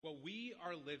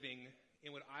are living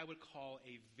in what I would call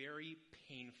a very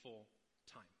painful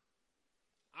time.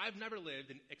 I've never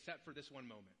lived except for this one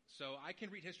moment. So I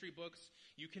can read history books,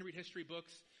 you can read history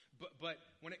books, but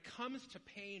when it comes to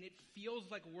pain, it feels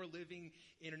like we're living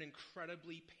in an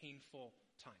incredibly painful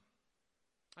time.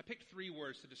 I picked 3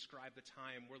 words to describe the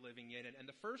time we're living in, and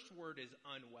the first word is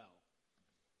unwell.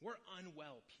 We're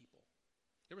unwell people.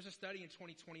 There was a study in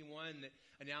 2021 that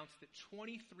announced that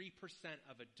 23%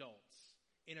 of adults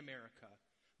in America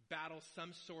battle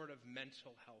some sort of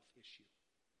mental health issue.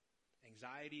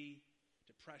 Anxiety,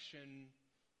 depression,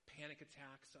 panic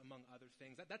attacks, among other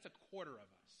things. That's a quarter of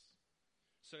us.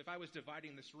 So if I was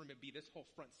dividing this room, it'd be this whole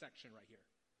front section right here.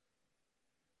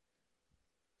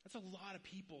 That's a lot of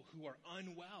people who are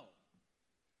unwell.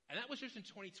 And that was just in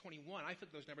 2021. I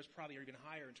think those numbers probably are even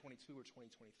higher in 22 or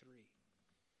 2023.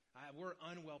 We're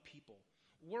unwell people.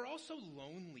 We're also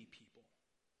lonely people.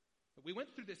 We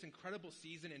went through this incredible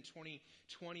season in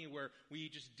 2020 where we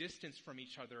just distanced from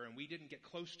each other and we didn't get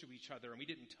close to each other and we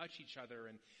didn't touch each other.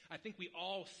 And I think we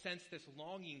all sense this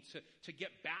longing to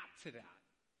get back to that.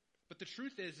 But the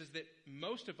truth is that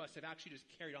most of us have actually just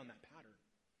carried on that pattern.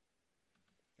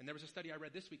 And there was a study I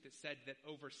read this week that said that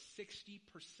over 60%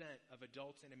 of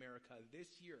adults in America this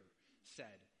year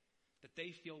said that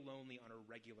they feel lonely on a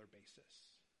regular basis.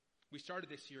 We started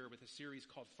this year with a series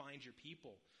called Find Your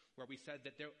People, where we said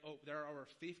that there are over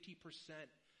 50%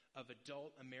 of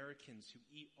adult Americans who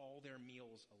eat all their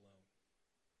meals alone.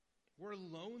 We're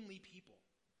lonely people.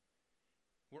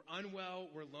 We're unwell,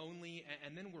 we're lonely,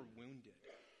 and then we're wounded.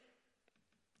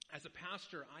 As a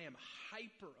pastor, I am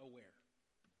hyper aware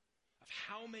of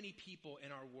how many people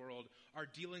in our world are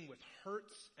dealing with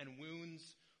hurts and wounds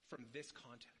from this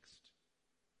context,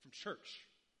 from church.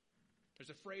 There's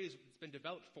a phrase that's been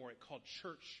developed for it called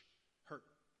church hurt.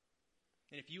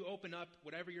 And if you open up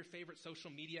whatever your favorite social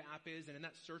media app is, and in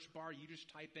that search bar you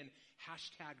just type in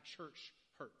 #church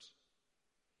hurt,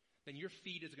 then your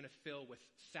feed is going to fill with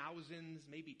thousands,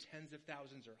 maybe tens of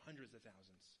thousands or hundreds of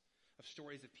thousands of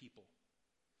stories of people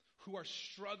who are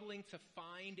struggling to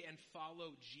find and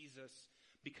follow Jesus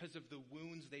because of the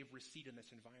wounds they've received in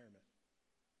this environment.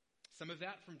 Some of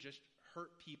that from just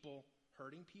hurt people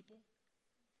hurting people.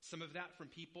 Some of that from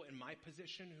people in my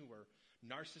position who are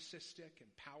narcissistic and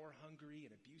power hungry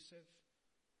and abusive.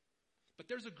 But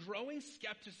there's a growing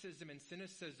skepticism and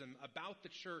cynicism about the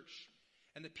church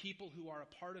and the people who are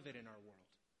a part of it in our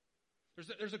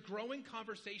world. There's a growing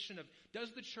conversation of,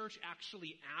 does the church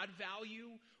actually add value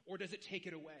or does it take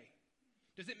it away?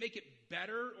 Does it make it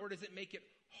better or does it make it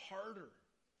harder?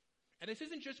 And this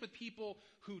isn't just with people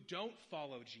who don't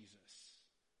follow Jesus.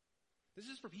 This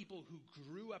is for people who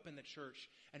grew up in the church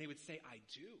and they would say, I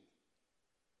do.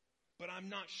 But I'm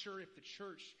not sure if the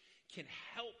church can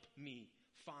help me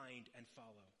find and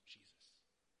follow Jesus.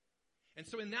 And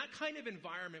so in that kind of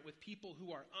environment with people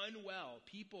who are unwell,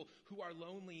 people who are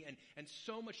lonely, and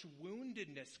so much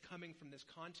woundedness coming from this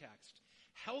context,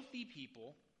 healthy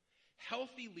people,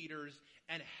 healthy leaders,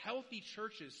 and healthy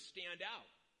churches stand out.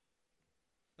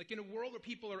 Like in a world where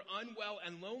people are unwell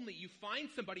and lonely, you find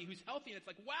somebody who's healthy and it's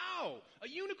like, wow, a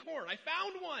unicorn, I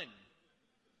found one.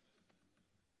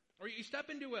 Or you step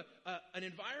into an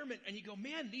environment and you go,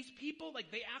 man, these people,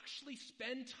 like they actually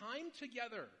spend time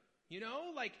together. You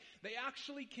know, like they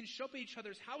actually can show up at each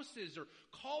other's houses or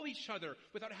call each other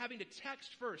without having to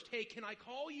text first. Hey, can I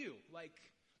call you? Like,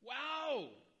 wow.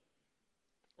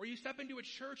 Or you step into a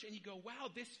church and you go, wow,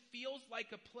 this feels like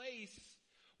a place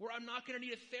where I'm not going to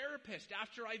need a therapist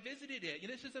after I visited it.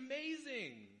 This is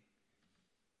amazing.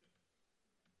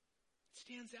 It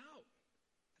stands out.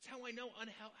 That's how I know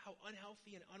how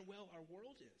unhealthy and unwell our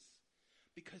world is.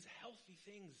 Because healthy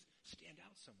things stand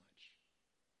out so much.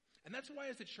 And that's why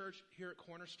as a church here at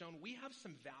Cornerstone, we have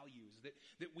some values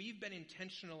that we've been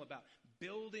intentional about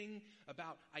building,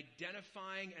 about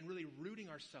identifying, and really rooting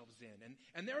ourselves in.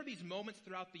 And there are these moments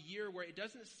throughout the year where it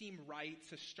doesn't seem right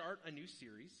to start a new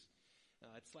series.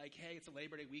 It's like, hey, it's a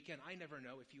Labor Day weekend. I never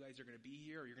know if you guys are going to be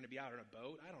here or you're going to be out on a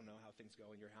boat. I don't know how things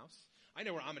go in your house. I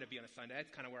know where I'm going to be on a Sunday.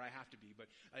 That's kind of where I have to be, but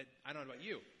I don't know about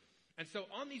you. And so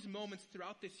on these moments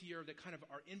throughout this year that kind of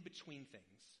are in between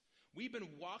things, we've been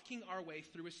walking our way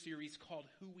through a series called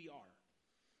Who We Are.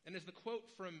 And as the quote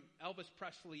from Elvis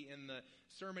Presley in the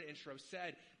sermon intro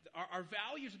said, our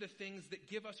values are the things that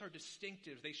give us our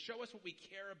distinctives. They show us what we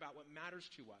care about, what matters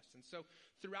to us. And so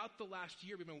throughout the last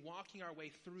year, we've been walking our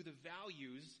way through the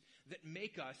values that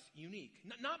make us unique.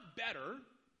 Not better.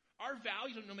 Our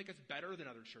values don't make us better than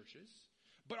other churches,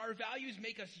 but our values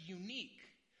make us unique.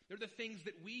 They're the things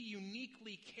that we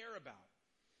uniquely care about.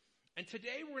 And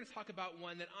today we're going to talk about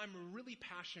one that I'm really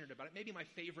passionate about. It may be my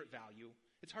favorite value.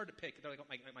 It's hard to pick. They're like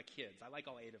my kids. I like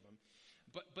all 8 of them.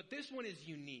 But this one is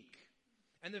unique.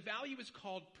 And the value is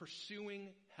called pursuing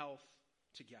health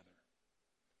together.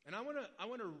 And I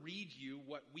want to read you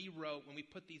what we wrote when we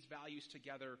put these values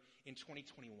together in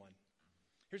 2021.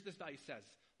 Here's this value says,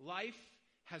 life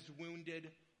has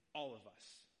wounded all of us.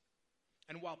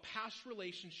 And while past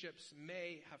relationships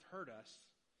may have hurt us,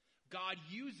 God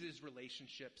uses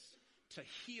relationships to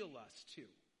heal us too.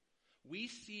 We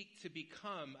seek to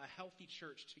become a healthy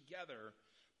church together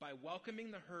by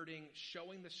welcoming the hurting,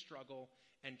 showing the struggle,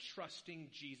 and trusting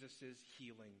Jesus'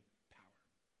 healing power.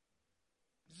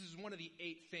 This is one of the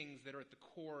 8 things that are at the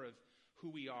core of who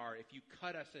we are. If you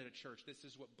cut us at a church, this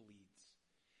is what bleeds.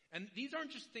 And these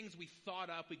aren't just things we thought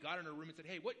up, we got in a room and said,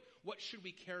 hey, what should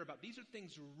we care about? These are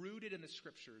things rooted in the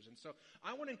scriptures. And so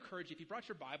I want to encourage you, if you brought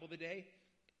your Bible today,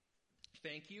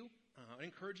 thank you. I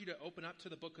encourage you to open up to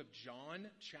the book of John,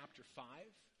 chapter 5.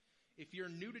 If you're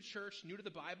new to church, new to the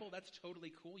Bible, that's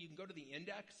totally cool. You can go to the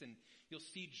index and you'll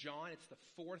see John. It's the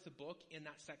 4th book in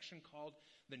that section called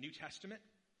the New Testament.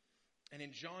 And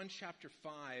in John chapter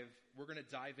 5, we're going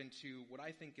to dive into what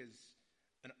I think is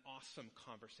an awesome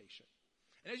conversation.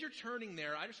 And as you're turning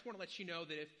there, I just want to let you know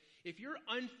that if you're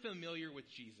unfamiliar with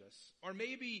Jesus, or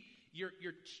maybe you're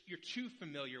too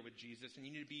familiar with Jesus and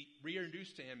you need to be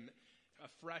reintroduced to him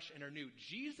afresh and anew,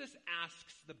 Jesus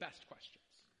asks the best questions.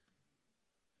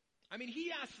 I mean,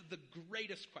 he asks the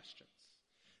greatest questions.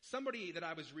 Somebody that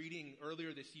I was reading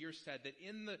earlier this year said that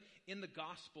in the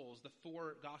Gospels, the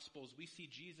 4 Gospels, we see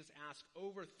Jesus ask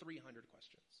over 300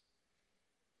 questions.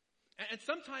 And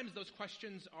sometimes those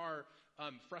questions are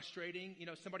frustrating. You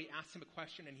know, somebody asks him a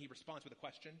question and he responds with a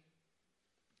question.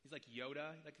 He's like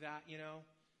Yoda, like that, you know.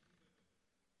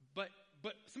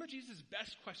 But some of Jesus'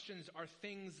 best questions are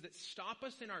things that stop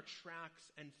us in our tracks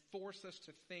and force us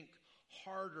to think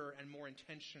harder and more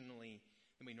intentionally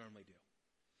than we normally do.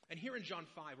 And here in John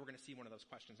 5, we're going to see one of those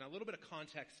questions. Now, a little bit of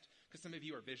context, because some of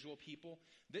you are visual people.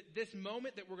 This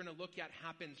moment that we're going to look at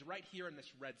happens right here in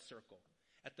this red circle,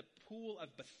 at the pool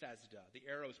of Bethesda. The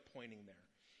arrow's pointing there.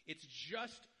 It's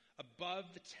just above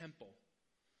the temple.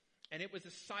 And it was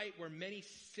a site where many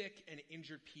sick and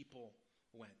injured people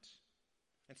went.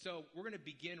 And so we're going to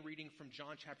begin reading from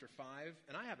John chapter 5.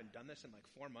 And I haven't done this in like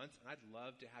 4 months, and I'd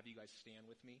love to have you guys stand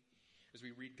with me as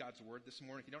we read God's word this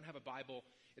morning. If you don't have a Bible,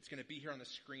 it's going to be here on the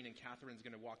screen, and Catherine's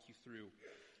going to walk you through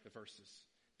the verses.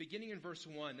 Beginning in verse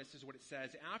 1, this is what it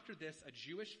says. After this, a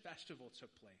Jewish festival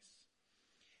took place,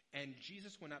 and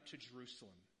Jesus went up to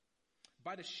Jerusalem.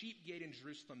 By the sheep gate in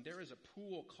Jerusalem, there is a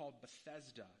pool called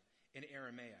Bethesda in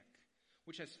Aramaic,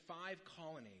 which has 5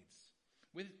 colonnades.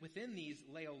 Within these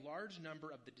lay a large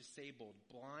number of the disabled,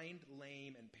 blind,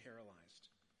 lame, and paralyzed.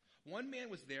 One man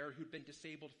was there who'd been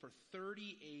disabled for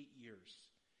 38 years.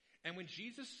 And when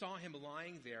Jesus saw him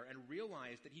lying there and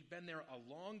realized that he'd been there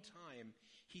a long time,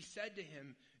 he said to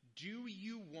him, "Do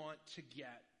you want to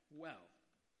get well?"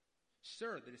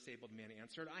 "Sir," the disabled man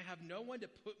answered, "I have no one to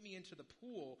put me into the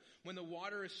pool when the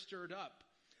water is stirred up.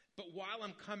 But while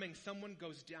I'm coming, someone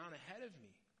goes down ahead of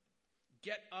me."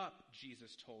 "Get up,"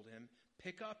 Jesus told him.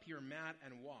 "Pick up your mat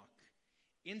and walk."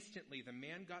 Instantly, the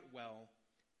man got well,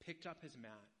 picked up his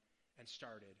mat, and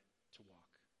started to walk.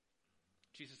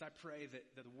 Jesus, I pray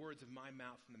that the words of my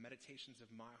mouth and the meditations of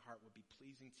my heart would be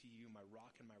pleasing to you, my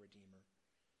rock and my redeemer.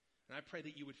 And I pray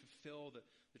that you would fulfill the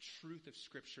truth of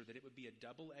Scripture, that it would be a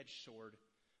double-edged sword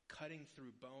cutting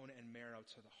through bone and marrow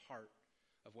to the heart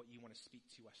of what you want to speak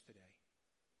to us today.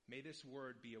 May this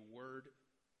word be a word,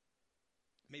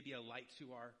 may be a light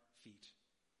to our feet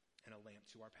and a lamp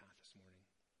to our path this morning.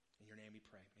 In your name we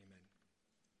pray. Amen.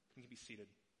 You can be seated.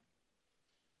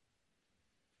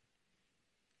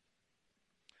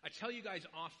 I tell you guys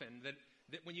often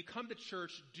that when you come to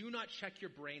church, do not check your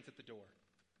brains at the door.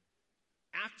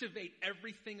 Activate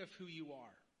everything of who you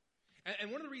are.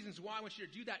 And one of the reasons why I want you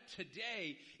to do that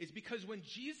today is because when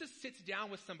Jesus sits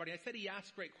down with somebody, I said he asks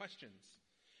great questions.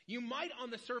 You might on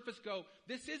the surface go,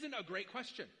 this isn't a great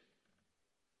question.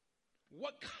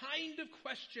 What kind of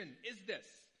question is this?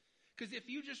 Because if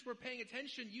you just were paying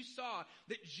attention, you saw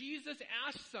that Jesus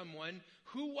asked someone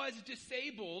who was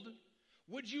disabled,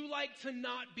 would you like to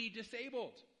not be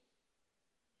disabled?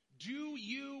 Do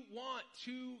you want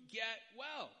to get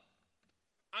well?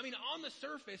 I mean, on the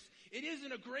surface, it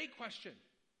isn't a great question.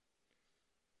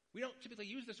 We don't typically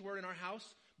use this word in our house,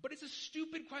 but it's a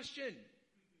stupid question.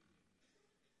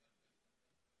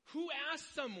 Who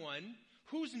asks someone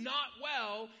who's not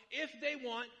well if they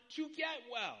want to get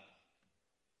well?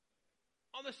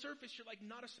 On the surface, you're like,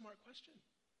 not a smart question.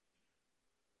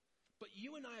 But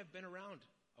you and I have been around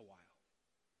a while.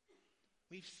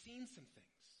 We've seen some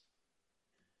things.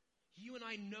 You and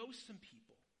I know some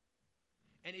people.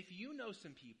 And if you know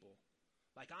some people,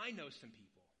 like I know some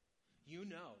people, you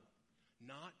know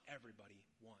not everybody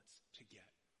wants to get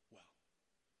well.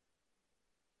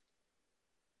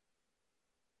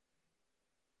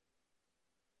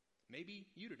 Maybe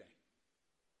you today.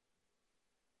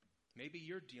 Maybe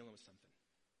you're dealing with something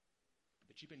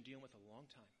that you've been dealing with a long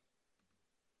time.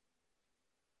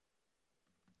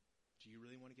 Do you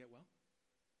really want to get well?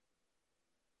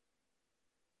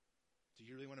 Do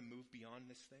you really want to move beyond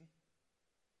this thing?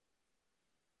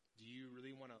 Do you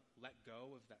really want to let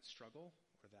go of that struggle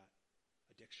or that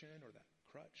addiction or that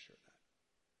crutch or that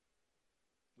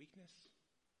weakness?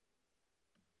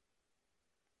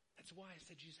 That's why I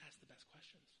said Jesus has the best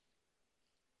questions.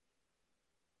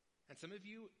 And some of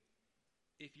you,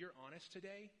 if you're honest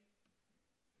today,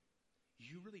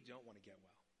 you really don't want to get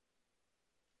well.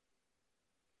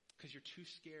 Because you're too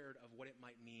scared of what it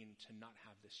might mean to not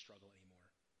have this struggle anymore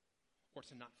or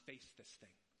to not face this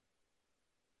thing.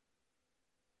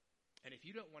 And if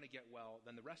you don't want to get well,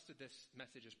 then the rest of this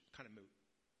message is kind of moot.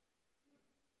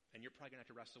 And you're probably going to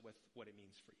have to wrestle with what it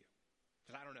means for you.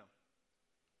 Because I don't know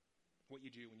what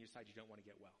you do when you decide you don't want to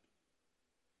get well.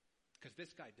 Because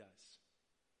this guy does.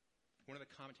 One of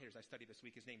the commentators I studied this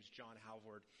week, his name's John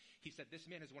Halvard. He said this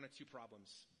man has one of two problems.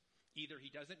 Either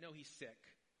he doesn't know he's sick,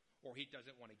 or he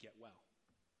doesn't want to get well.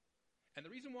 And the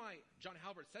reason why John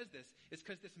Halvard says this is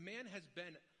because this man has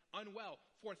been unwell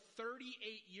for 38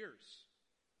 years.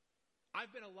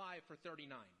 I've been alive for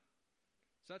 39.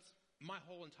 So that's my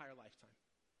whole entire lifetime.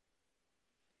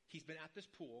 He's been at this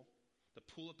pool, the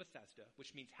pool of Bethesda,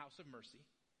 which means house of mercy.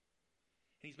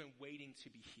 And he's been waiting to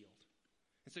be healed.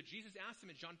 And so Jesus asked him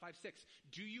in John 5:6,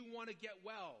 do you want to get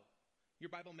well?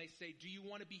 Your Bible may say, do you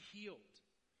want to be healed?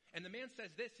 And the man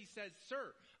says this, he says,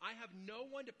 sir, I have no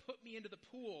one to put me into the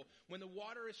pool when the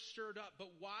water is stirred up,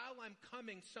 but while I'm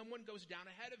coming, someone goes down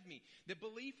ahead of me. The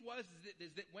belief is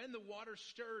that when the water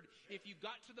stirred, if you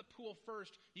got to the pool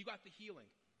first, you got the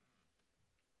healing.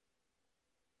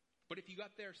 But if you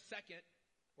got there second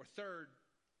or third,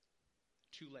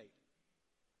 too late.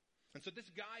 And so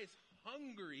this guy is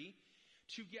hungry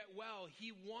to get well.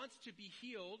 He wants to be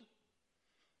healed.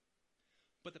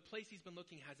 But the place he's been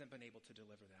looking hasn't been able to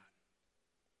deliver that.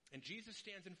 And Jesus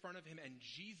stands in front of him, and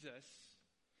Jesus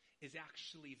is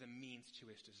actually the means to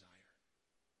his desire.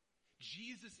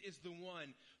 Jesus is the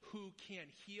one who can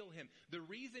heal him. The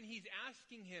reason he's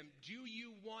asking him, do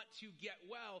you want to get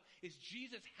well, is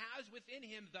Jesus has within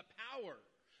him the power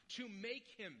to make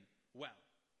him well.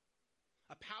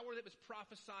 A power that was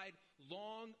prophesied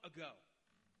long ago.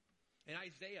 And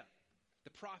Isaiah,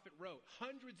 the prophet, wrote,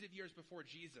 hundreds of years before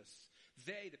Jesus,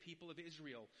 they, the people of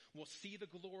Israel, will see the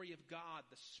glory of God,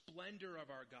 the splendor of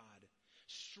our God.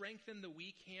 Strengthen the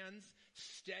weak hands,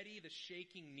 steady the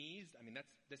shaking knees. I mean,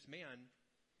 that's this man.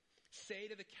 Say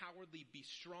to the cowardly, be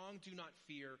strong, do not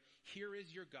fear. Here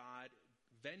is your God.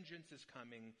 Vengeance is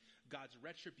coming. God's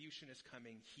retribution is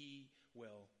coming. He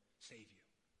will save you.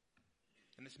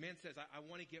 And this man says, I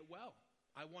want to get well.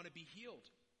 I want to be healed.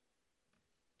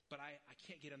 But I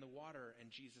can't get in the water.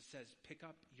 And Jesus says, pick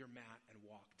up your mat and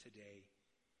walk. Today,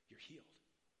 you're healed.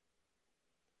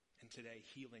 And today,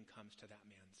 healing comes to that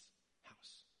man's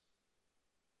house.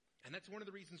 And that's one of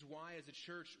the reasons why, as a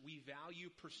church, we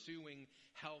value pursuing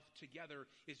health together,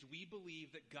 is we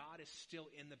believe that God is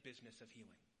still in the business of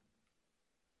healing.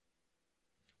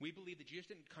 We believe that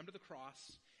Jesus didn't come to the cross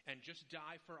and just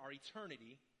die for our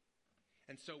eternity,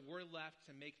 and so we're left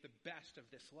to make the best of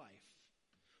this life.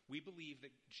 We believe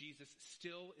that Jesus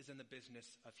still is in the business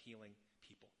of healing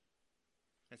people.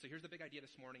 And so here's the big idea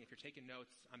this morning. If you're taking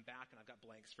notes, I'm back and I've got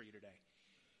blanks for you today.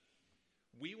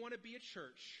 We want to be a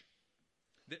church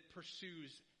that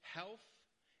pursues health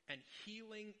and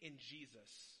healing in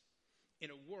Jesus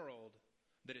in a world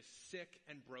that is sick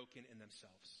and broken in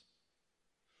themselves.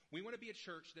 We want to be a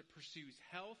church that pursues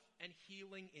health and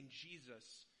healing in Jesus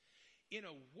in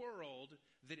a world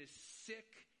that is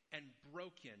sick and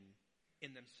broken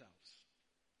in themselves.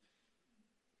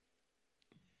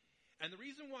 And the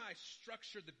reason why I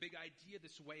structured the big idea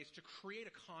this way is to create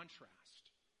a contrast.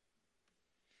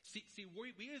 See, we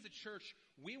as a church,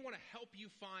 we want to help you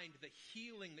find the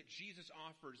healing that Jesus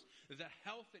offers, the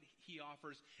health that he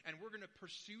offers, and we're going to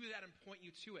pursue that and point you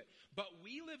to it. But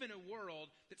we live in a world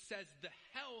that says the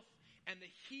health and the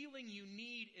healing you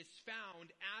need is found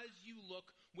as you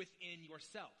look within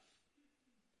yourself.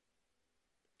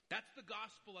 That's the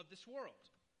gospel of this world.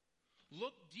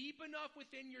 Look deep enough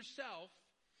within yourself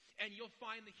and you'll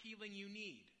find the healing you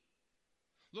need.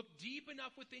 Look deep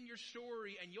enough within your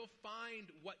story and you'll find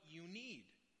what you need.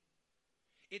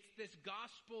 It's this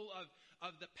gospel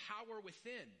of the power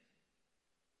within.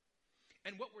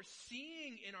 And what we're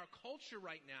seeing in our culture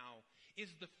right now is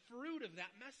the fruit of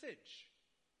that message.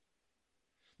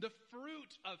 The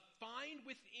fruit of find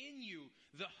within you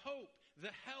the hope,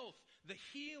 the health, the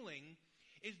healing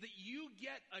is that you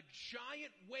get a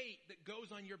giant weight that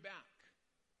goes on your back.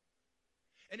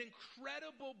 An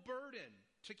incredible burden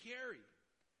to carry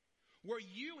where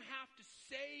you have to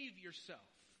save yourself,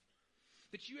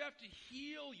 that you have to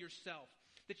heal yourself,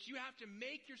 that you have to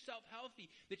make yourself healthy,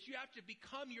 that you have to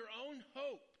become your own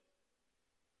hope.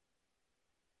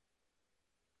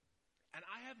 And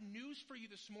I have news for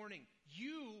you this morning.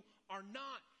 You are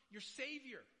not your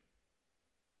Savior.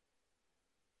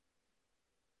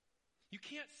 You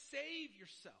can't save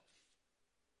yourself.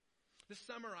 This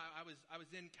summer, I was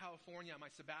in California on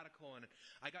my sabbatical, and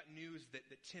I got news that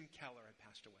Tim Keller had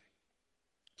passed away.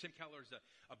 Tim Keller is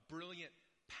a brilliant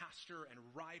pastor and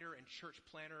writer and church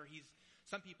planner.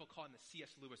 Some people call him the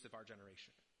C.S. Lewis of our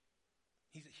generation.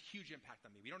 He's a huge impact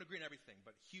on me. We don't agree on everything,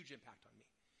 but huge impact on me.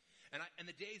 And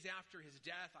the days after his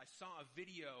death, I saw a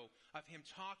video of him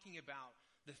talking about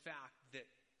the fact that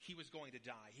he was going to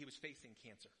die. He was facing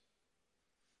cancer.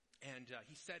 And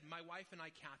he said, my wife and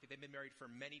I, Kathy, they've been married for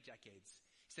many decades.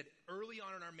 He said, early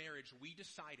on in our marriage, we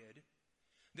decided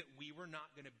that we were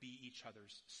not going to be each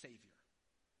other's savior.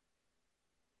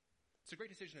 It's a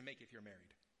great decision to make if you're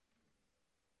married.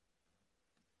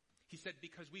 He said,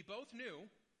 because we both knew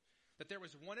that there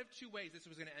was one of two ways this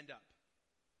was going to end up.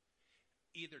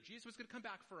 Either Jesus was going to come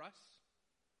back for us,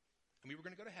 and we were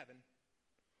going to go to heaven,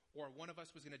 or one of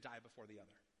us was going to die before the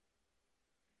other.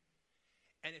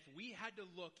 And if we had to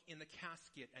look in the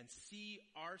casket and see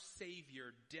our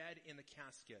Savior dead in the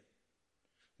casket,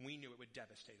 we knew it would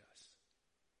devastate us.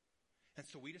 And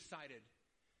so we decided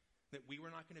that we were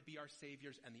not going to be our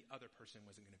saviors and the other person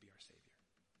wasn't going to be our savior.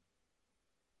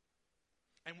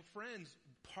 And friends,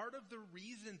 part of the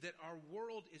reason that our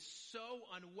world is so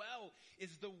unwell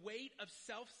is the weight of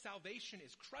self-salvation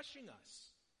is crushing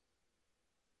us.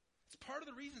 It's part of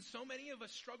the reason so many of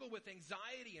us struggle with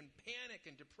anxiety and panic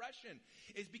and depression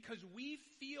is because we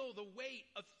feel the weight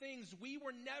of things we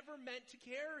were never meant to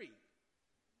carry.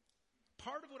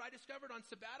 Part of what I discovered on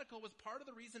sabbatical was part of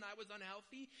the reason I was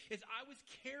unhealthy is I was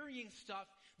carrying stuff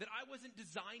that I wasn't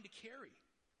designed to carry.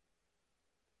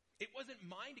 It wasn't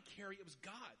mine to carry, it was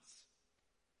God's.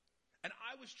 And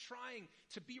I was trying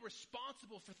to be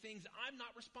responsible for things I'm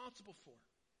not responsible for.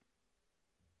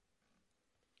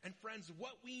 And friends,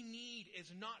 what we need is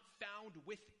not found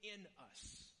within us.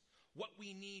 What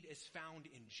we need is found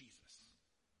in Jesus.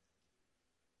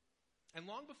 And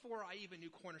long before I even knew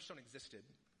Cornerstone existed,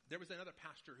 there was another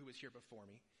pastor who was here before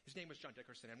me. His name was John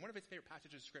Dickerson, and one of his favorite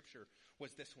passages of Scripture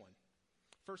was this one.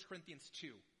 1 Corinthians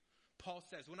 2. Paul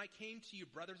says, when I came to you,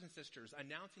 brothers and sisters,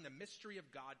 announcing the mystery of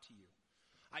God to you,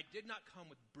 I did not come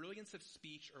with brilliance of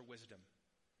speech or wisdom.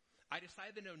 I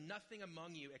decided to know nothing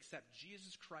among you except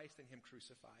Jesus Christ and him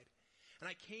crucified. And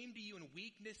I came to you in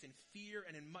weakness and fear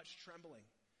and in much trembling.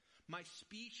 My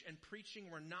speech and preaching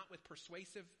were not with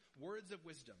persuasive words of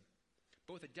wisdom,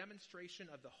 but with a demonstration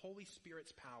of the Holy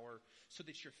Spirit's power, so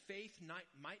that your faith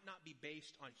might not be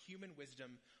based on human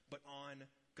wisdom, but on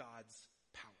God's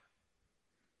power.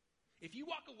 If you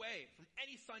walk away from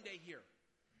any Sunday here,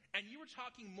 and you were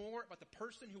talking more about the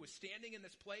person who was standing in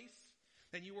this place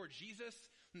than you were Jesus,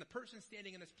 then the person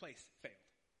standing in this place failed.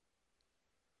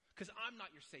 Because I'm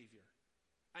not your Savior.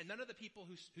 And none of the people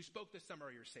who spoke this summer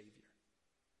are your Savior.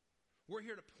 We're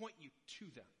here to point you to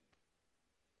them.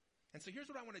 And so here's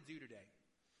what I want to do today.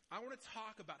 I want to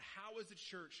talk about how as a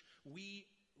church we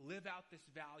live out this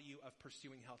value of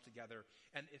pursuing health together.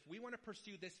 And if we want to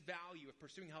pursue this value of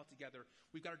pursuing health together,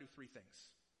 we've got to do three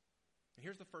things. And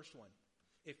here's the first one.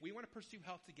 If we want to pursue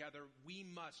health together, we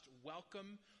must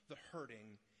welcome the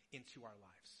hurting into our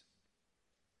lives.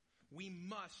 We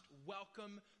must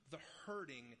welcome the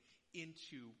hurting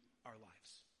into our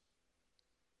lives.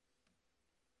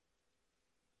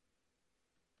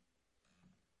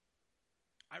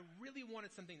 I really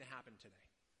wanted something to happen today.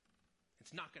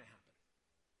 It's not going to happen.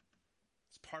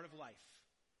 It's part of life.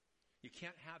 You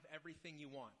can't have everything you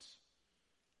want,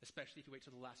 especially if you wait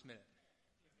till the last minute.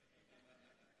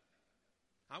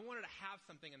 I wanted to have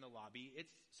something in the lobby.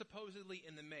 It's supposedly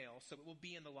in the mail, so it will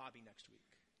be in the lobby next week.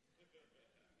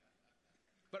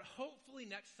 But hopefully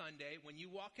next Sunday, when you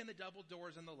walk in the double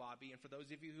doors in the lobby, and for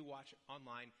those of you who watch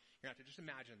online, you're going to have to just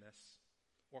imagine this,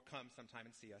 or come sometime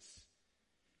and see us.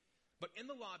 But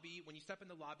in the lobby, when you step in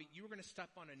the lobby, you are going to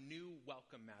step on a new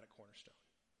welcome mat at Cornerstone.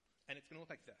 And it's going to look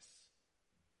like this.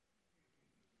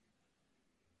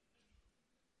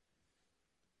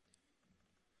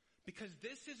 Because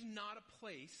this is not a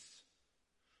place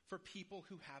for people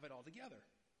who have it all together.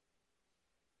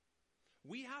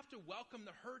 We have to welcome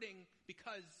the hurting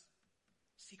because,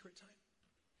 secret time,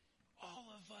 all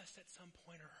of us at some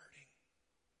point are hurting.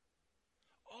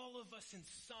 All of us in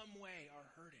some way are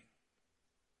hurting.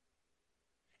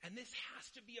 And this has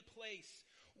to be a place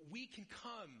we can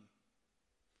come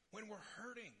when we're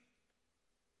hurting.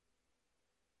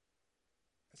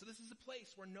 And so this is a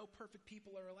place where no perfect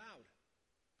people are allowed.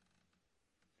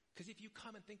 Because if you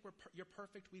come and think you're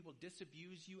perfect, we will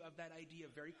disabuse you of that idea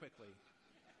very quickly.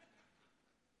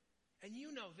 And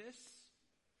you know this.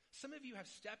 Some of you have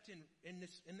stepped in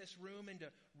this room into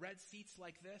red seats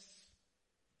like this.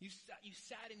 You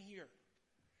sat in here.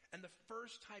 And the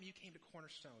first time you came to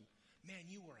Cornerstone,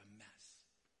 man, you were a mess.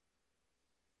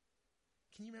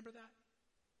 Can you remember that?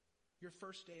 Your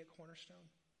first day at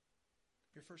Cornerstone?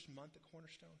 Your first month at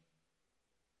Cornerstone?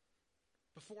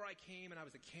 Before I came and I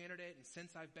was a candidate, and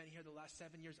since I've been here the last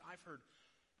 7 years, I've heard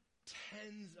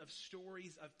tens of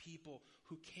stories of people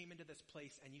who came into this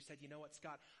place and you said, you know what,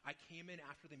 Scott, I came in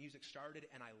after the music started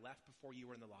and I left before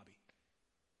you were in the lobby.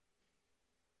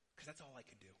 Because that's all I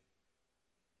could do.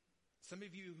 Some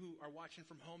of you who are watching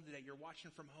from home today, you're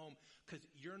watching from home because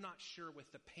you're not sure with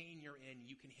the pain you're in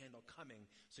you can handle coming,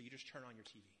 so you just turn on your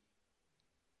TV.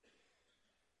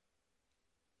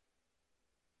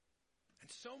 And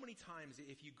so many times,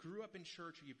 if you grew up in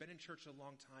church or you've been in church a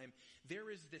long time, there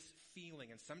is this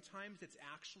feeling, and sometimes it's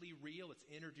actually real, it's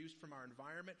introduced from our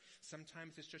environment,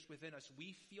 sometimes it's just within us.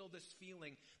 We feel this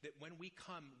feeling that when we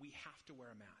come, we have to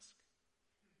wear a mask.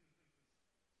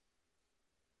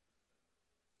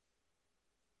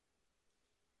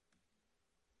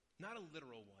 Not a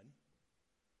literal one,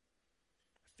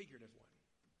 a figurative one.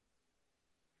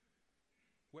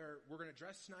 Where we're going to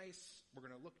dress nice, we're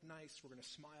going to look nice, we're going to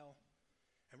smile,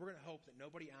 and we're going to hope that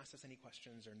nobody asks us any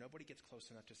questions or nobody gets close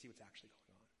enough to see what's actually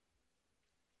going on.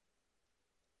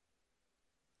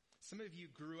 Some of you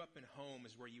grew up in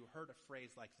homes where you heard a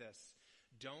phrase like this,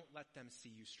 don't let them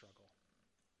see you struggle.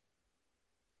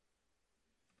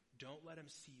 Don't let them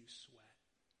see you sweat.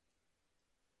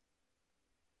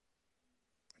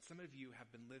 And some of you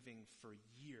have been living for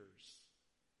years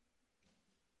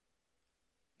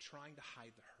trying to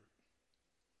hide the hurt.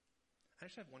 I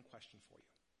just have one question for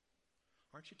you.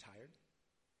 Aren't you tired?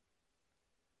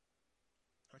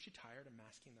 Aren't you tired of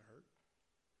masking the hurt?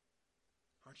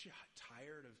 Aren't you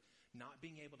tired of not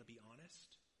being able to be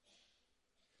honest?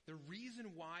 The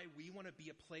reason why we want to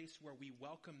be a place where we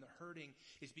welcome the hurting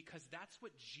is because that's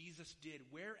what Jesus did.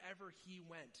 Wherever he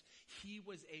went, he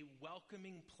was a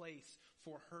welcoming place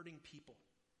for hurting people.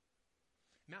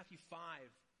 Matthew 5,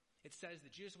 it says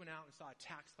that Jesus went out and saw a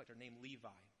tax collector named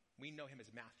Levi. We know him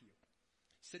as Matthew,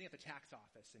 sitting at the tax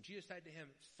office. And Jesus said to him,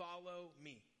 follow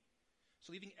me.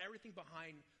 So leaving everything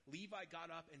behind, Levi got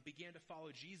up and began to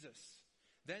follow Jesus.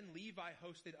 Then Levi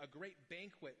hosted a great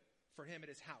banquet for him at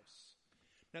his house.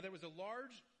 Now there was a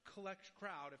large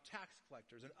crowd of tax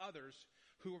collectors and others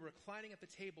who were reclining at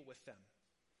the table with them.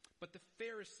 But the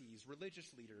Pharisees,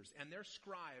 religious leaders, and their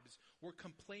scribes were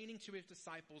complaining to his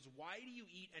disciples, why do you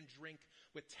eat and drink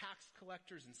with tax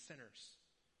collectors and sinners?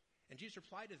 And Jesus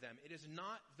replied to them, it is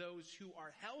not those who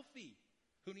are healthy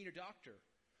who need a doctor,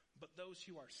 but those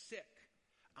who are sick.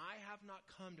 I have not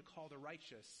come to call the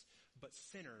righteous, but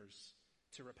sinners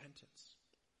to repentance.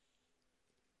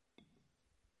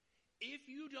 If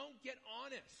you don't get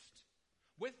honest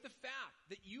with the fact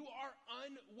that you are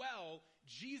unwell,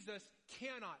 Jesus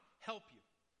cannot help you.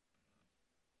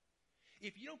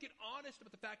 If you don't get honest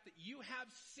about the fact that you have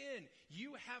sin,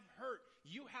 you have hurt,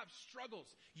 you have struggles,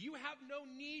 you have no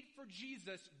need for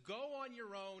Jesus, go on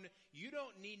your own, you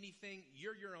don't need anything,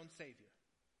 you're your own Savior.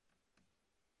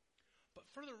 But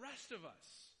for the rest of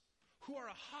us who are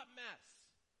a hot mess,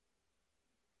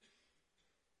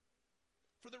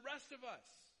 for the rest of us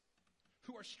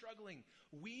who are struggling,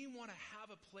 we want to have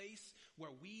a place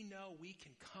where we know we can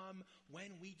come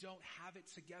when we don't have it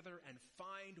together and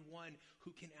find one who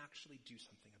can actually do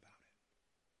something about it.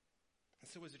 And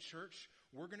so as a church,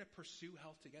 we're going to pursue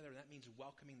health together, and that means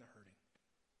welcoming the hurting.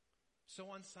 So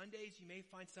on Sundays, you may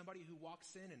find somebody who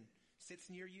walks in and sits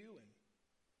near you, and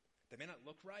they may not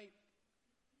look right,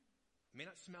 may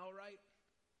not smell right,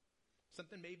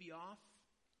 something may be off.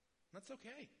 That's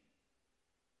okay.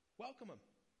 Welcome them.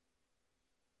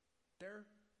 They're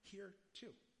here too.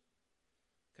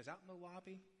 Because out in the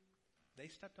lobby, they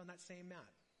stepped on that same mat.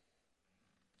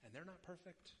 And they're not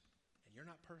perfect, and you're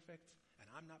not perfect, and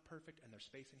I'm not perfect, and there's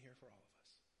space in here for all of us.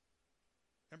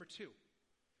 Number 2,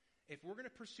 if we're going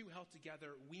to pursue health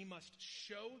together, we must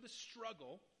show the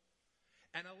struggle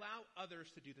and allow others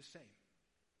to do the same.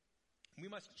 We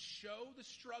must show the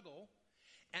struggle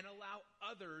and allow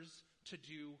others to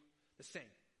do the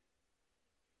same.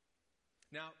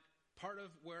 Now, part of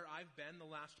where I've been the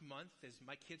last month is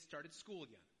my kids started school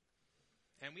again.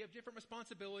 And we have different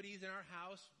responsibilities in our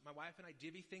house. My wife and I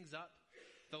divvy things up.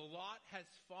 The lot has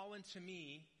fallen to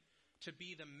me to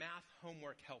be the math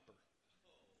homework helper.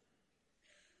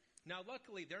 Now,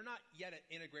 luckily, they're not yet at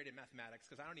integrated mathematics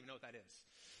because I don't even know what that is.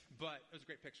 But it was a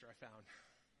great picture I found.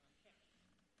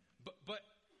 But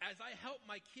as I help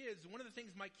my kids, one of the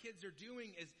things my kids are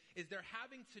doing is they're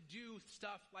having to do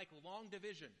stuff like long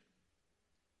division,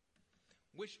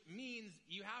 which means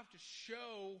you have to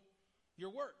show your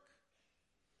work.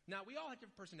 Now, we all have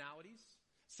different personalities.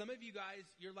 Some of you guys,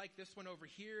 you're like this one over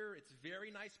here. It's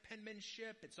very nice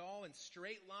penmanship. It's all in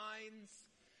straight lines.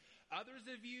 Others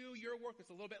of you, your work is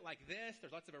a little bit like this.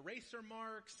 There's lots of eraser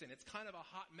marks, and it's kind of a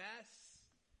hot mess.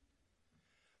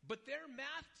 But they're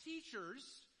math teachers.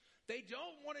 They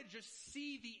don't want to just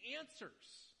see the answers.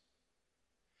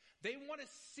 They want to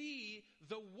see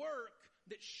the work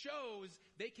that shows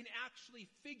they can actually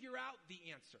figure out the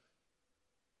answer.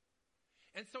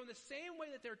 And so in the same way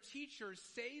that their teachers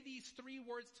say these 3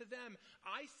 words to them,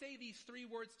 I say these 3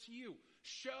 words to you.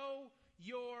 Show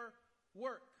your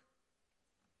work.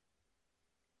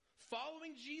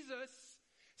 Following Jesus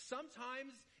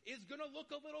sometimes is going to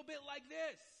look a little bit like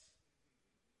this.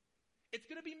 It's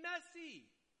going to be messy.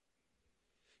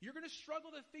 You're going to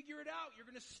struggle to figure it out. You're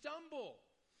going to stumble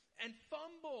and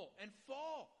fumble and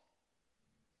fall.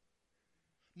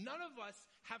 None of us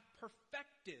have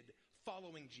perfected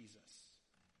following Jesus.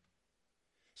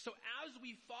 So as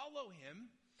we follow him,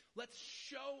 let's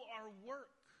show our work.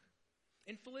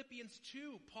 In Philippians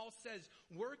 2, Paul says,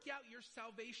 work out your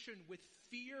salvation with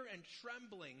fear and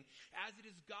trembling, as it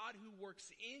is God who works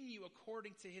in you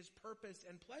according to his purpose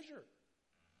and pleasure.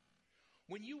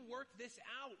 When you work this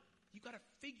out, you got to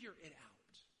figure it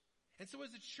out. And so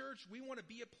as a church, we want to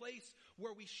be a place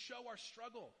where we show our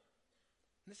struggle.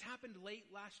 And this happened late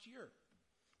last year.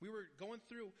 We were going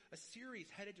through a series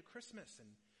headed to Christmas, and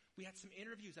we had some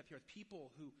interviews up here with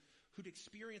people who'd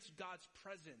experienced God's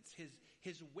presence,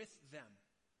 his with them.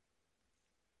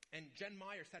 And Jen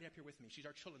Meyer sat up here with me. She's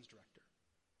our children's director.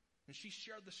 And she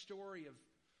shared the story of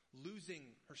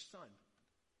losing her son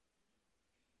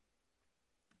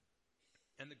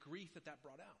and the grief that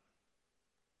brought out.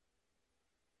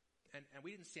 And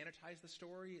we didn't sanitize the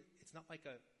story. It's not like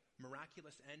a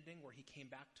miraculous ending where he came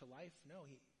back to life. No,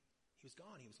 he was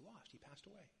gone. He was lost. He passed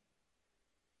away.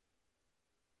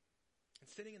 And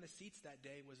sitting in the seats that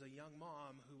day was a young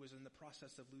mom who was in the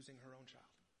process of losing her own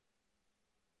child.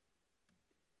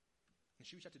 And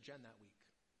she reached out to Jen that week.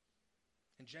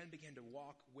 And Jen began to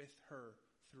walk with her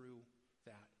through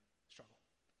that struggle.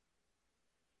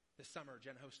 This summer,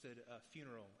 Jen hosted a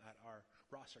funeral at our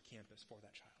Rosser campus for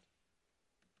that child.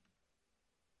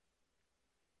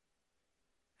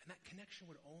 And that connection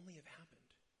would only have happened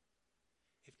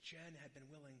if Jen had been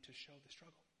willing to show the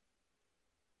struggle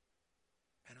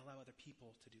and allow other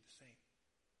people to do the same.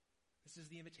 This is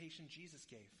the invitation Jesus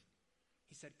gave.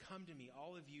 He said, come to me,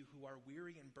 all of you who are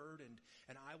weary and burdened,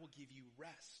 and I will give you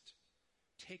rest.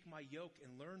 Take my yoke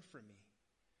and learn from me,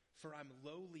 for I'm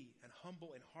lowly and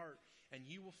humble in heart, and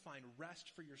you will find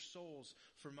rest for your souls,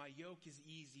 for my yoke is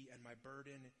easy and my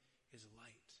burden is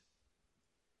light.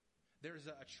 There's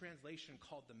a translation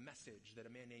called The Message that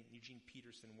a man named Eugene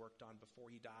Peterson worked on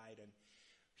before he died, and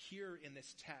here in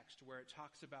this text where it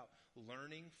talks about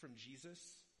learning from Jesus,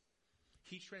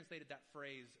 he translated that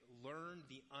phrase, learn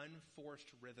the unforced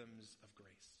rhythms of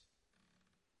grace.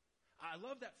 I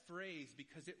love that phrase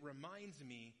because it reminds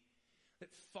me that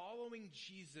following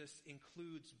Jesus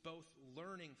includes both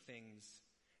learning things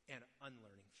and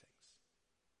unlearning things.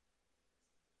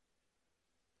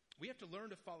 We have to learn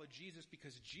to follow Jesus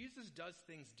because Jesus does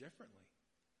things differently.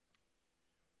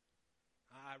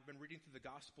 I've been reading through the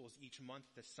Gospels each month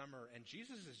this summer, and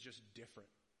Jesus is just different.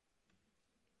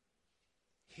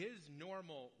 His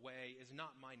normal way is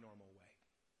not my normal way.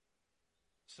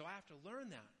 So I have to learn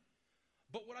that.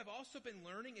 But what I've also been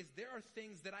learning is there are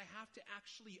things that I have to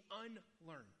actually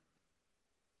unlearn.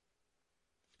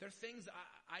 There are things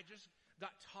I just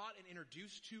got taught and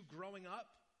introduced to growing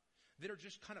up that are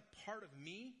just kind of part of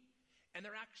me, and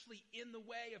they're actually in the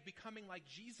way of becoming like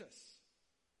Jesus.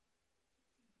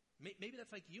 Maybe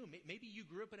that's like you. Maybe you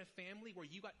grew up in a family where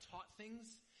you got taught things,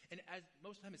 and as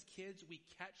most of the time as kids, we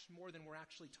catch more than we're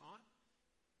actually taught.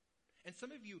 And some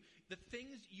of you, the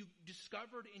things you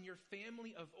discovered in your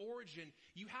family of origin,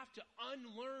 you have to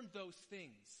unlearn those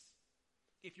things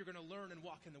if you're going to learn and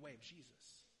walk in the way of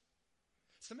Jesus.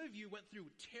 Some of you went through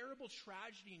terrible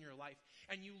tragedy in your life,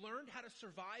 and you learned how to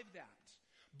survive that.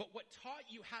 But what taught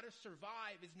you how to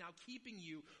survive is now keeping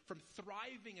you from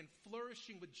thriving and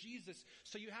flourishing with Jesus.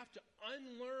 So you have to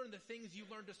unlearn the things you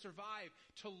learned to survive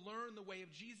to learn the way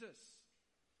of Jesus.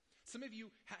 Some of you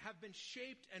have been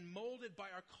shaped and molded by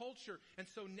our culture, and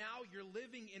so now you're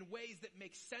living in ways that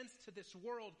make sense to this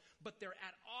world, but they're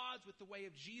at odds with the way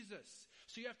of Jesus.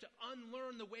 So you have to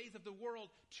unlearn the ways of the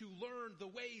world to learn the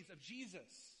ways of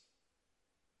Jesus.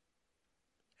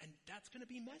 And that's going to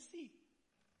be messy.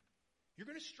 You're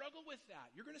going to struggle with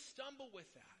that. You're going to stumble with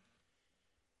that.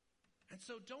 And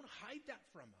so don't hide that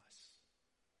from us.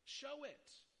 Show it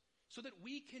so that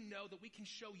we can know that we can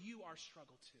show you our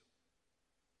struggle too.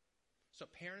 So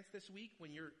parents this week,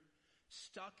 when you're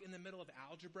stuck in the middle of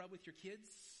algebra with your kids,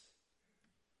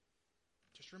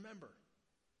 just remember,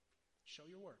 show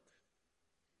your work.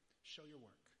 Show your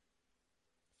work.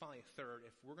 Finally, third,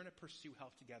 if we're going to pursue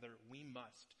health together, we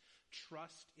must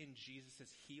trust in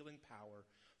Jesus' healing power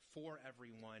for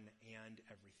everyone and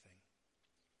everything.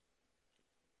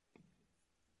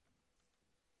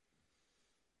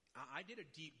 I did a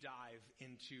deep dive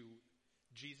into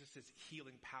Jesus'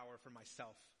 healing power for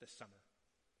myself this summer.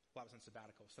 Well, I was on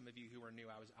sabbatical. Some of you who are new,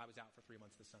 I was out for 3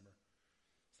 months this summer.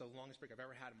 It's the longest break I've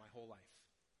ever had in my whole life.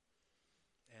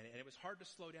 And it was hard to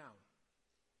slow down.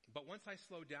 But once I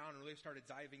slowed down and really started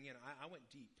diving in, I went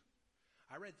deep.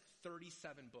 I read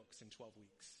 37 books in 12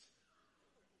 weeks.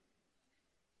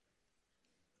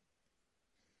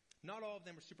 Not all of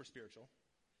them were super spiritual,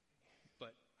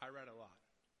 but I read a lot.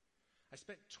 I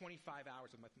spent 25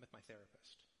 hours with my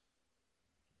therapist.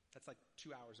 That's like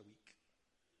 2 hours a week.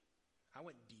 I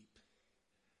went deep.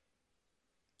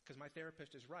 Because my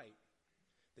therapist is right.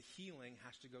 The healing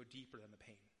has to go deeper than the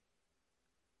pain.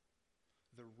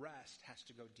 The rest has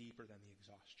to go deeper than the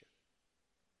exhaustion.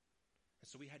 And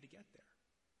so we had to get there.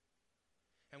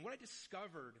 And what I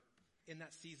discovered in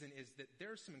that season is that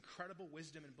there's some incredible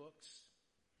wisdom in books.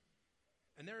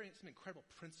 And there are some incredible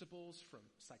principles from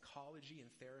psychology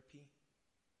and therapy.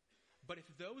 But if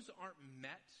those aren't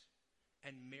met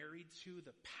and married to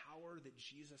the power that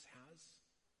Jesus has,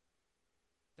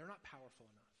 they're not powerful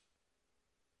enough.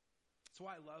 That's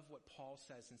why I love what Paul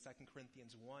says in 2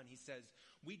 Corinthians 1. He says,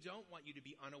 we don't want you to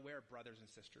be unaware, brothers and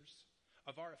sisters,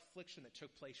 of our affliction that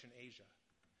took place in Asia.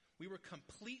 We were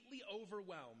completely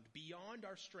overwhelmed beyond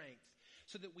our strength,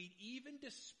 so that we even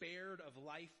despaired of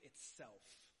life itself.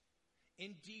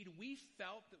 Indeed, we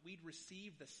felt that we'd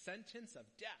receive the sentence of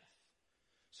death,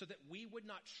 so that we would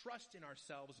not trust in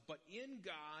ourselves, but in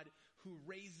God who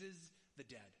raises the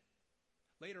dead.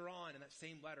 Later on in that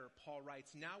same letter, Paul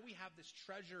writes, now we have this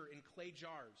treasure in clay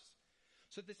jars,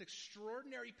 so that this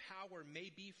extraordinary power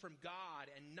may be from God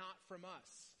and not from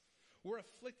us. We're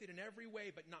afflicted in every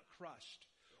way, but not crushed.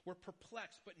 We're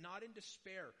perplexed, but not in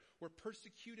despair. We're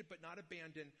persecuted, but not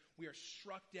abandoned. We are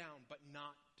struck down, but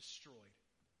not destroyed.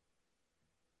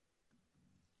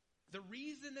 The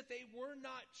reason that they were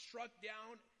not struck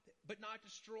down but not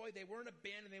destroyed, they weren't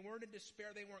abandoned, they weren't in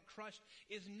despair, they weren't crushed,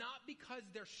 is not because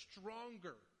they're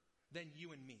stronger than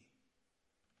you and me.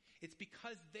 It's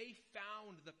because they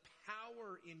found the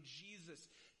power in Jesus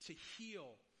to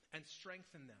heal and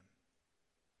strengthen them.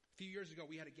 A few years ago,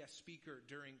 we had a guest speaker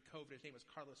during COVID. His name was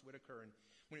Carlos Whitaker, and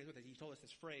when he was with us, he told us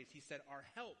this phrase. He said, our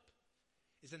help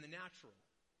is in the natural,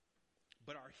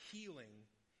 but our healing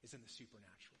is in the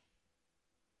supernatural.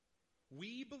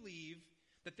 We believe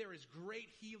that there is great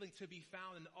healing to be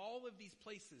found in all of these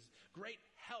places, great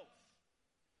help.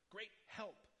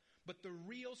 But the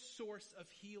real source of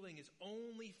healing is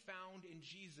only found in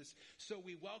Jesus. So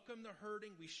we welcome the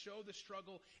hurting, we show the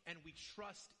struggle, and we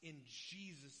trust in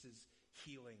Jesus'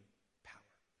 healing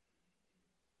power.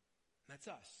 And that's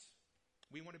us.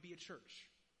 We want to be a church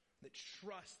that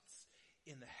trusts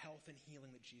in the health and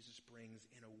healing that Jesus brings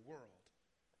in a world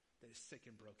that is sick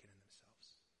and broken in themselves.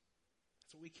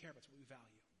 That's what we care about. That's what we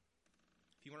value.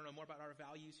 If you want to know more about our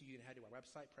values, you can head to our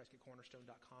website,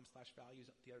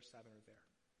 PrescottCornerstone.com/values. The other 7 are there.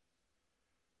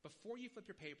 Before you flip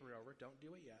your paper over, don't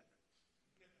do it yet.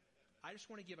 I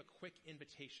just want to give a quick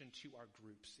invitation to our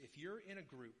groups. If you're in a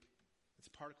group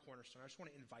that's part of Cornerstone, I just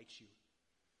want to invite you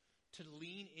to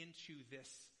lean into this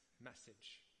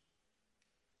message,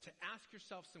 to ask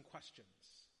yourself some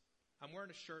questions. I'm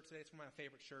wearing a shirt today. It's one of my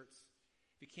favorite shirts.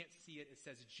 If you can't see it, it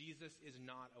says, Jesus is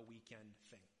not a weekend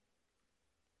thing.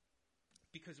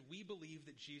 Because we believe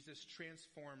that Jesus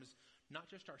transforms not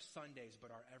just our Sundays, but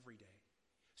our everyday.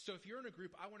 So if you're in a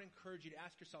group, I want to encourage you to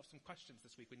ask yourself some questions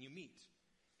this week when you meet.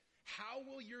 How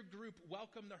will your group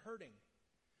welcome the hurting?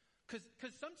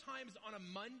 Because sometimes on a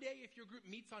Monday, if your group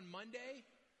meets on Monday,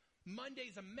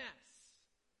 Monday's a mess.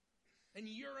 And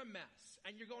you're a mess.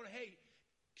 And you're going, hey,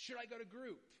 should I go to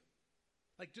group?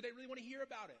 Like, do they really want to hear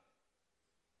about it?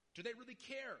 Do they really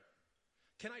care?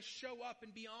 Can I show up and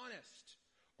be honest?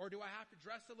 Or do I have to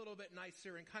dress a little bit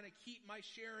nicer and kind of keep my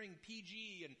sharing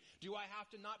PG? And do I have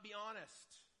to not be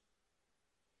honest?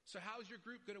 So how's your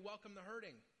group going to welcome the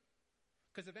hurting?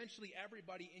 Because eventually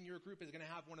everybody in your group is going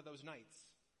to have one of those nights.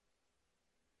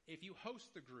 If you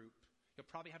host the group, you'll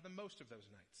probably have the most of those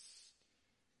nights.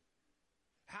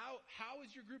 How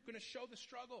is your group going to show the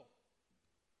struggle?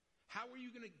 How are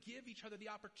you going to give each other the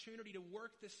opportunity to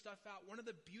work this stuff out? One of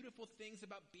the beautiful things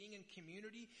about being in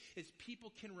community is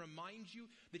people can remind you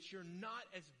that you're not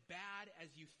as bad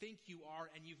as you think you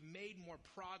are, and you've made more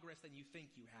progress than you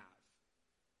think you have.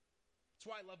 That's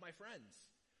why I love my friends.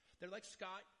 They're like,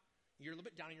 Scott, you're a little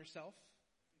bit down on yourself.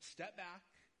 Step back,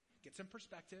 get some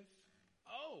perspective.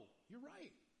 Oh, you're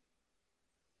right.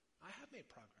 I have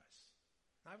made progress.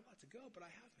 I have a lot to go, but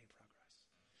I have made progress.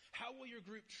 How will your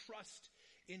group trust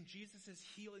in Jesus'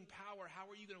 healing power? How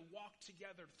are you going to walk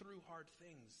together through hard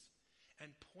things and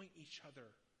point each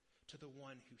other to the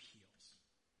one who heals?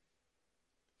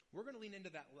 We're going to lean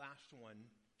into that last one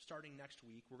starting next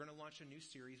week. We're going to launch a new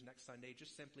series next Sunday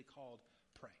just simply called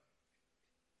Pray.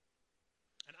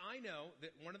 And I know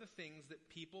that one of the things that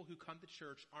people who come to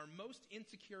church are most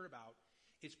insecure about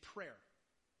is prayer.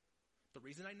 The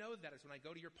reason I know that is when I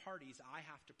go to your parties, I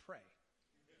have to pray.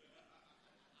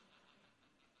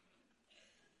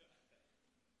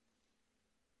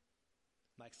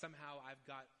 Like somehow I've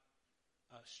got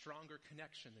a stronger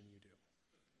connection than you do.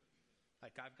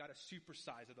 Like I've got a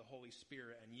supersize of the Holy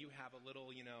Spirit and you have a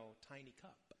little, tiny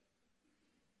cup.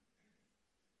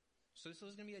 So this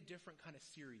is going to be a different kind of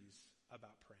series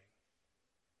about praying.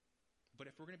 But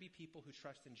if we're going to be people who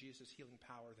trust in Jesus' healing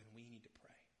power, then we need to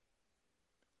pray.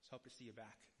 So hope to see you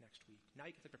back next week. Now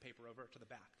you can flip your paper over to the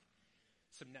back.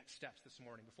 Some next steps this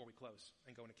morning before we close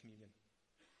and go into communion.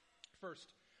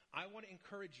 First, I want to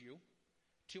encourage you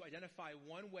to identify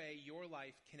one way your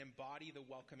life can embody the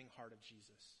welcoming heart of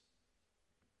Jesus.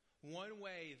 One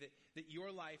way that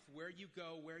your life, where you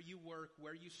go, where you work,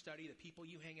 where you study, the people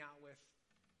you hang out with,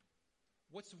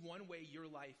 what's one way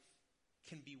your life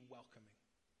can be welcoming,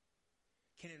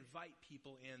 can invite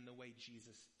people in the way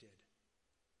Jesus did?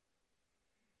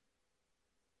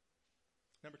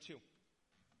 Number 2,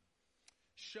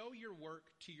 show your work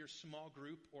to your small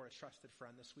group or a trusted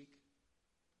friend this week.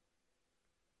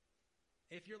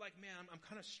 If you're like, man, I'm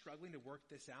kind of struggling to work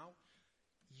this out,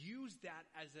 use that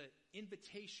as an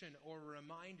invitation or a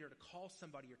reminder to call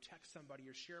somebody or text somebody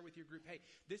or share with your group, hey,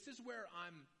 this is where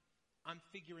I'm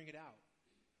figuring it out.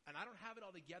 And I don't have it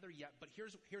all together yet, but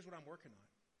here's what I'm working on.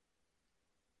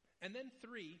 And then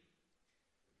 3,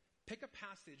 pick a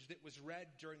passage that was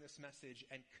read during this message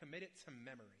and commit it to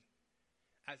memory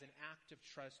as an act of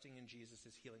trusting in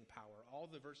Jesus' healing power.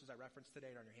 All the verses I referenced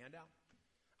today are on your handout.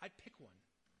 I'd pick one.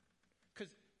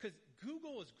 Because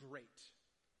Google is great.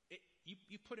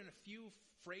 You put in a few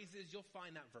phrases, you'll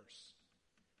find that verse.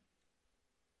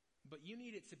 But you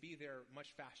need it to be there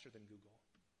much faster than Google.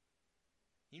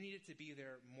 You need it to be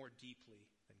there more deeply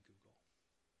than Google.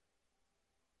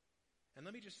 And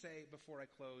let me just say before I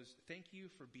close, thank you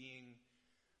for being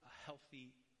a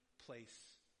healthy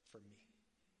place for me.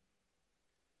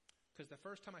 Because the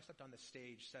first time I stepped on the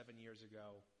stage 7 years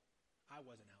ago, I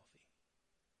wasn't healthy.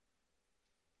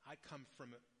 I'd come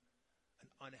from an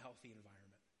unhealthy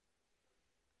environment.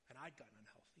 And I'd gotten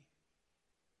unhealthy.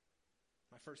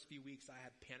 My first few weeks, I had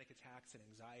panic attacks and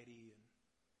anxiety,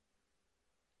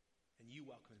 and you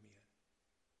welcomed me in.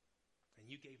 And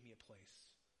you gave me a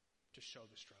place to show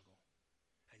the struggle.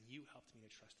 And you helped me to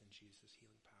trust in Jesus'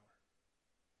 healing power.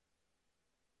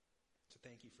 So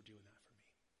thank you for doing that for me.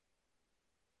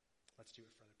 Let's do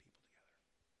it for other people together.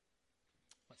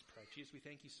 Let's pray. Jesus, we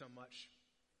thank you so much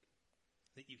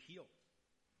that you heal,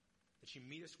 that you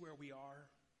meet us where we are,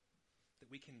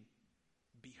 that we can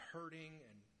be hurting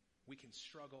and we can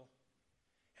struggle,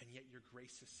 and yet your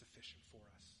grace is sufficient for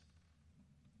us.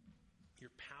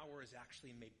 Your power is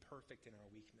actually made perfect in our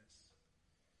weakness.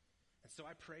 And so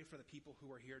I pray for the people who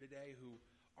are here today who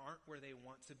aren't where they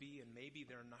want to be, and maybe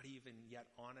they're not even yet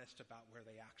honest about where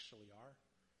they actually are.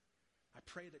 I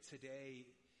pray that today,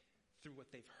 through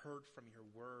what they've heard from your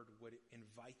word, would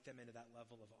invite them into that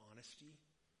level of honesty,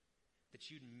 that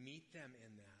you'd meet them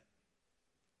in that,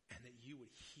 and that you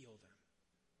would heal them.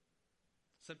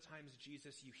 Sometimes,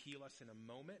 Jesus, you heal us in a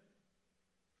moment,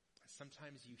 and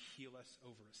sometimes you heal us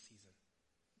over a season.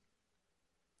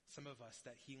 Some of us,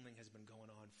 that healing has been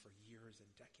going on for years and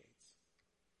decades,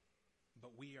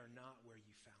 but we are not where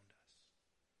you found us,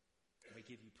 and we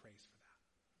give you praise for that.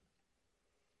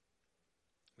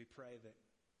 We pray that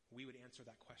we would answer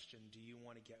that question, do you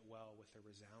want to get well, with a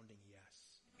resounding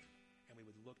yes, and we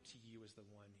would look to you as the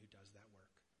one who does that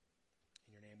work.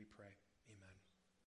 In your name we pray. Amen.